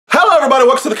everybody,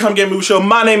 welcome to the Come Game Movie Show.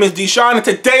 My name is Deshaun, and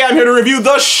today I'm here to review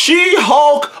the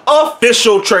She-Hulk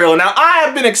official trailer. Now, I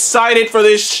have been excited for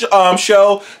this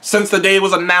show since the day it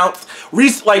was announced.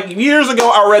 Like years ago,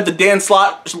 I read the Dan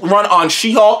Slott run on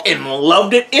She-Hulk and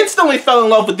loved it. Instantly fell in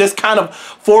love with this kind of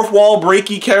fourth wall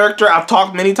breaky character. I've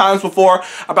talked many times before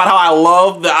about how I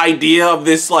love the idea of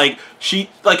this,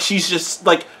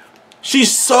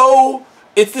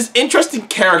 it's this interesting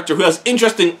character who has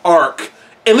interesting arc.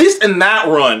 At least in that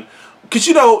run. Because,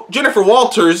 you know, Jennifer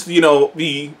Walters, you know,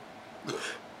 the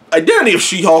identity of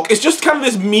She-Hulk is just kind of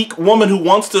this meek woman who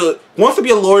wants to be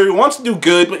a lawyer, wants to do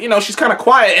good, but, you know, she's kind of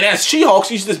quiet. And as She-Hulk,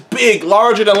 she's this big,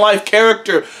 larger-than-life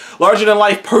character,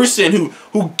 larger-than-life person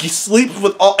who sleeps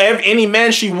with any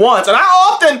man she wants. And I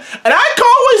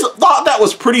always thought that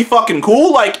was pretty fucking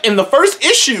cool. Like, in the first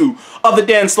issue of the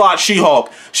Dan Slott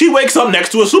She-Hulk, she wakes up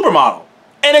next to a supermodel.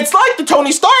 And it's like the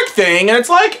Tony Stark thing, and it's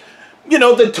like, you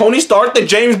know, the Tony Stark, the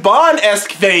James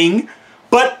Bond-esque thing,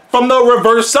 but from the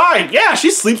reverse side. Yeah, she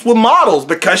sleeps with models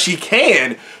because she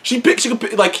can. She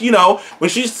could, like, you know, when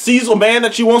she sees a man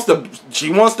that she wants to,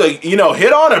 you know,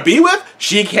 hit on or be with,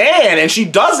 she can, and she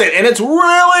does it, and it's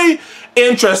really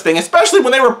interesting, especially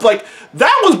when they were, like,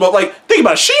 think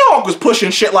about it, She-Hulk was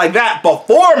pushing shit like that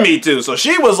before Me Too, so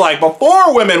she was, like,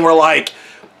 before women were, like,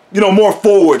 you know, more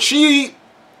forward. She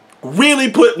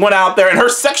really went out there, and her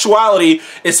sexuality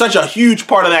is such a huge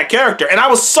part of that character. And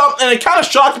it kind of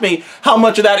shocked me how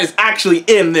much of that is actually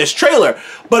in this trailer.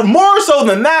 But more so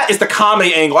than that is the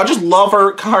comedy angle. I just love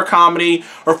her comedy,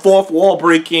 her fourth wall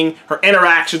breaking, her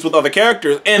interactions with other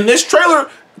characters. And this trailer,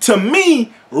 to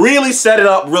me, really set it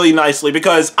up really nicely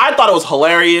because I thought it was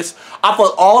hilarious. I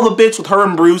thought all the bits with her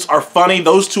and Bruce are funny.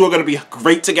 Those two are going to be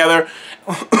great together.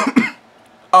 Those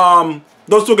two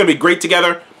are going to be great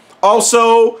together.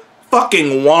 Also,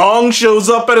 fucking Wong shows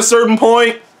up at a certain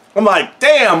point. I'm like,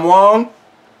 damn, Wong.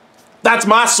 That's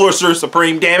my Sorcerer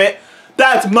Supreme, damn it.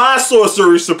 That's my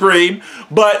Sorcerer Supreme.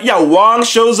 But yeah, Wong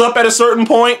shows up at a certain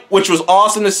point, which was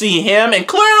awesome to see him. And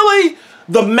clearly,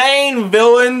 the main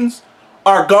villains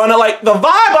are gonna, like, the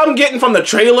vibe I'm getting from the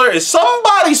trailer is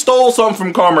somebody stole something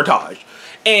from Carmitage.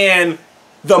 And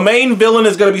the main villain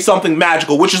is gonna be something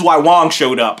magical, which is why Wong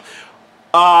showed up.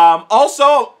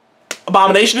 Also,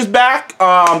 Abomination is back.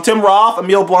 Tim Roth,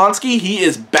 Emil Blonsky, he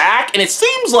is back. And it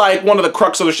seems like one of the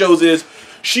crux of the shows is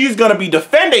she's going to be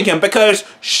defending him because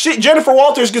Jennifer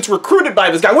Walters gets recruited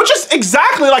by this guy, which is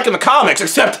exactly like in the comics,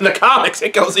 except in the comics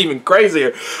it goes even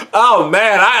crazier. Oh,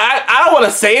 man, I don't want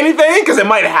to say anything because it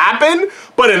might happen,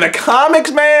 but in the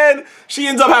comics, man, she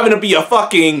ends up having to be a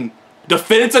fucking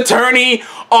defense attorney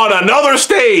on another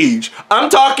stage. I'm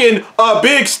talking a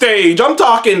big stage. I'm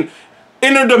talking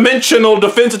interdimensional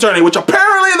defense attorney, which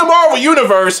apparently in the Marvel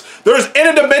universe there's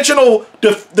interdimensional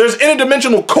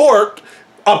court.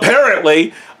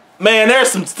 Apparently, man,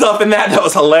 there's some stuff in that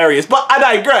was hilarious. But I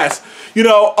digress. You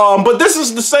know, but this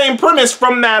is the same premise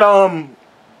from that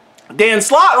Dan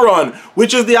Slott run,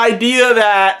 which is the idea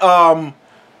that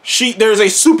there's a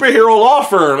superhero law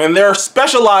firm and they're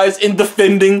specialized in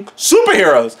defending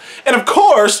superheroes. And of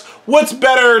course, what's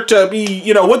better to be,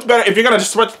 you know, what's better if you're going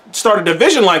to start a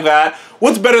division like that,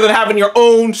 what's better than having your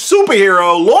own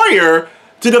superhero lawyer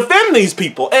to defend these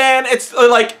people? And it's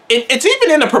like, it's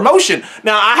even in a promotion.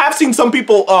 Now, I have seen some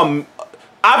people,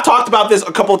 I've talked about this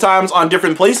a couple of times on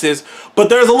different places, but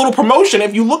there's a little promotion.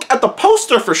 If you look at the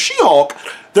poster for She-Hulk,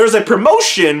 there's a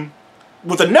promotion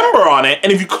with a number on it,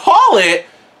 and if you call it,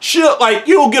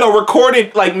 you'll get a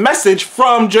recorded message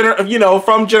from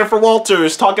Jennifer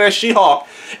Walters talking to She-Hulk,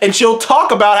 and she'll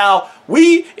talk about how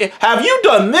have you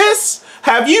done this?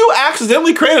 Have you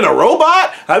accidentally created a robot?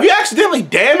 Have you accidentally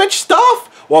damaged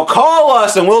stuff? Well, call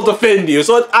us and we'll defend you.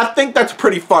 So I think that's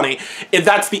pretty funny if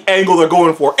that's the angle they're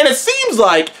going for. And it seems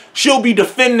like she'll be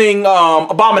defending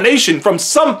Abomination from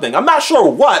something. I'm not sure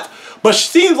what, but it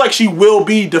seems like she will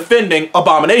be defending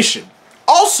Abomination.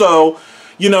 Also,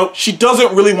 you know, she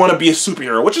doesn't really want to be a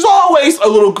superhero, which is always a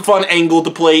little fun angle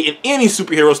to play in any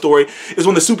superhero story, is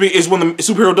when the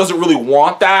superhero doesn't really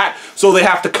want that, so they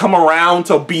have to come around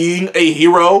to being a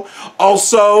hero.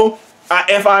 Also, I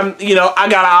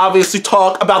gotta obviously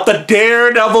talk about the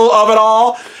Daredevil of it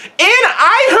all. And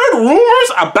I heard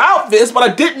rumors about this, but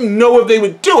I didn't know if they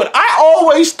would do it. I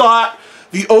always thought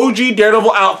the OG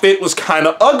Daredevil outfit was kind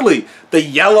of ugly. The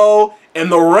yellow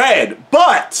and the red.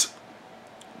 But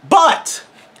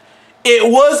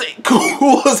it was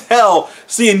cool as hell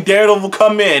seeing Daredevil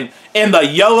come in the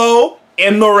yellow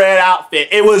and the red outfit.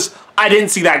 I didn't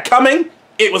see that coming.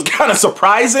 It was kind of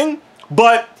surprising,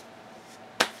 but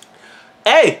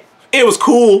hey, it was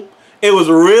cool. It was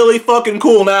really fucking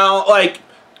cool. Now, like,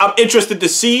 I'm interested to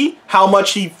see how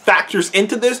much he factors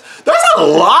into this. There's a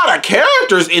lot of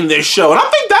characters in this show, and I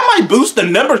think that might boost the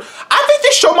numbers. I think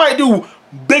this show might do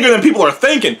bigger than people are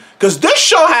thinking, because this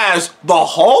show has the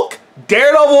Hulk,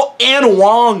 Daredevil, and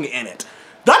Wong in it.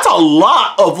 That's a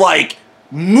lot of, like,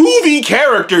 movie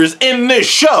characters in this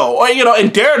show, or, you know, in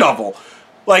Daredevil.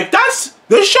 Like, this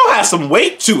show has some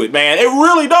weight to it, man. It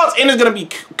really does, and it's gonna be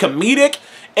comedic,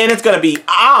 and it's gonna be,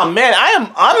 man,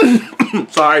 I'm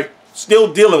sorry,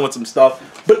 still dealing with some stuff,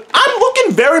 but I'm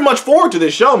looking very much forward to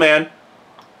this show, man.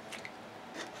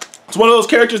 It's one of those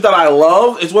characters that I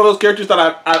love. It's one of those characters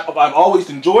that I've always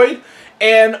enjoyed,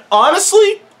 and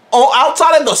honestly,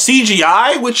 outside of the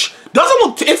CGI, which doesn't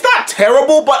look, it's not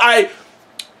terrible, but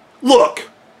look,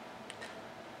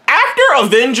 after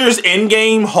Avengers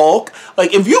Endgame Hulk,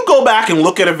 like, if you go back and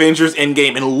look at Avengers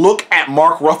Endgame and look at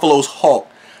Mark Ruffalo's Hulk,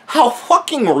 how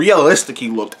fucking realistic he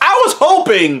looked. I was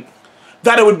hoping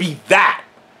that it would be that,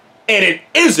 and it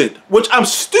isn't, which I'm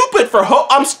stupid for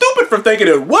thinking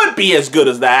it would be as good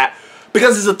as that,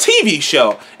 because it's a TV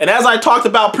show. And as I talked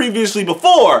about previously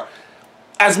before,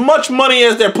 as much money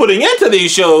as they're putting into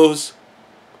these shows,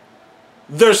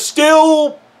 they're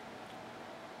still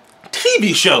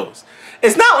TV shows.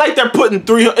 It's not like they're putting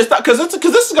it's not, because this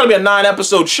is going to be a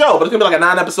 9-episode show, but it's going to be like a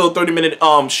 9-episode, 30-minute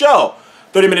show.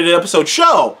 30-minute episode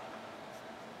show.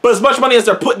 But as much money as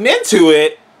they're putting into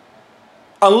it,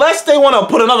 unless they want to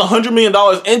put another $100 million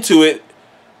into it,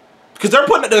 because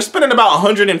they're spending about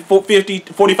 $45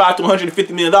 to $150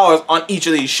 million on each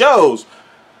of these shows,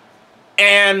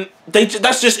 and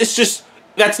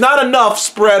that's not enough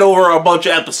spread over a bunch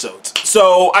of episodes.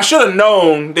 So I should have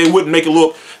known they wouldn't make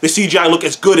the CGI look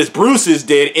as good as Bruce's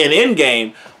did in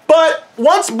Endgame. But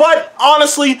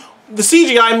honestly, the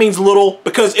CGI means little,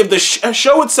 because if the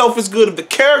show itself is good, if the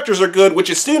characters are good, which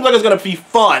it seems like it's going to be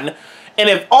fun, and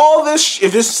if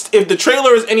the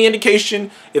trailer is any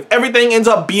indication, if everything ends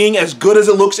up being as good as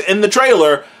it looks in the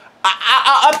trailer,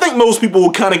 I think most people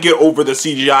will kind of get over the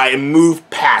CGI and move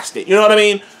past it. You know what I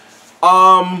mean?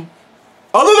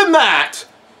 Other than that,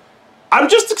 I'm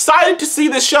just excited to see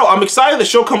this show. I'm excited the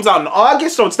show comes out in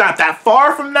August, so it's not that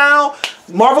far from now.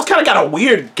 Marvel's kind of got a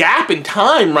weird gap in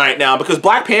time right now, because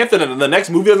Black Panther and the next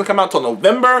movie doesn't come out till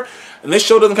November, and this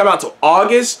show doesn't come out till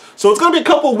August. So it's going to be a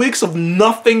couple weeks of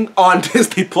nothing on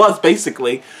Disney Plus,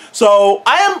 basically. So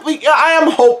I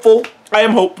am hopeful. I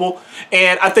am hopeful,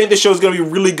 and I think this show is going to be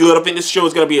really good. I think this show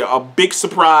is going to be a big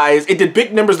surprise. It did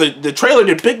big numbers. The trailer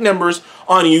did big numbers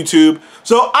on YouTube,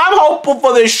 so I'm hopeful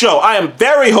for this show. I am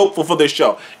very hopeful for this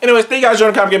show. Anyways, thank you guys for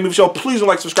joining the Comic Game Movie Show. Please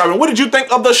like, subscribe, and what did you think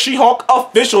of the She-Hulk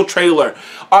official trailer?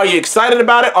 Are you excited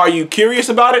about it? Are you curious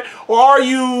about it? Or are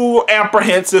you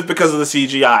apprehensive because of the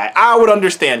CGI? I would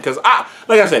understand, because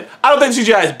like I said, I don't think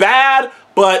CGI is bad,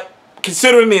 but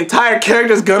considering the entire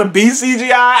character is gonna be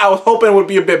CGI, I was hoping it would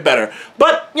be a bit better.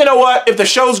 But you know what? If the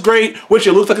show's great, which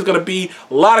it looks like it's gonna be,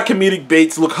 a lot of comedic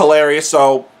baits look hilarious,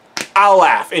 so I'll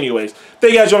laugh. Anyways,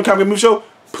 thank you guys for joining the Comic Game Movie Show.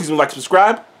 Please like,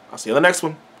 subscribe. I'll see you on the next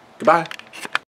one. Goodbye.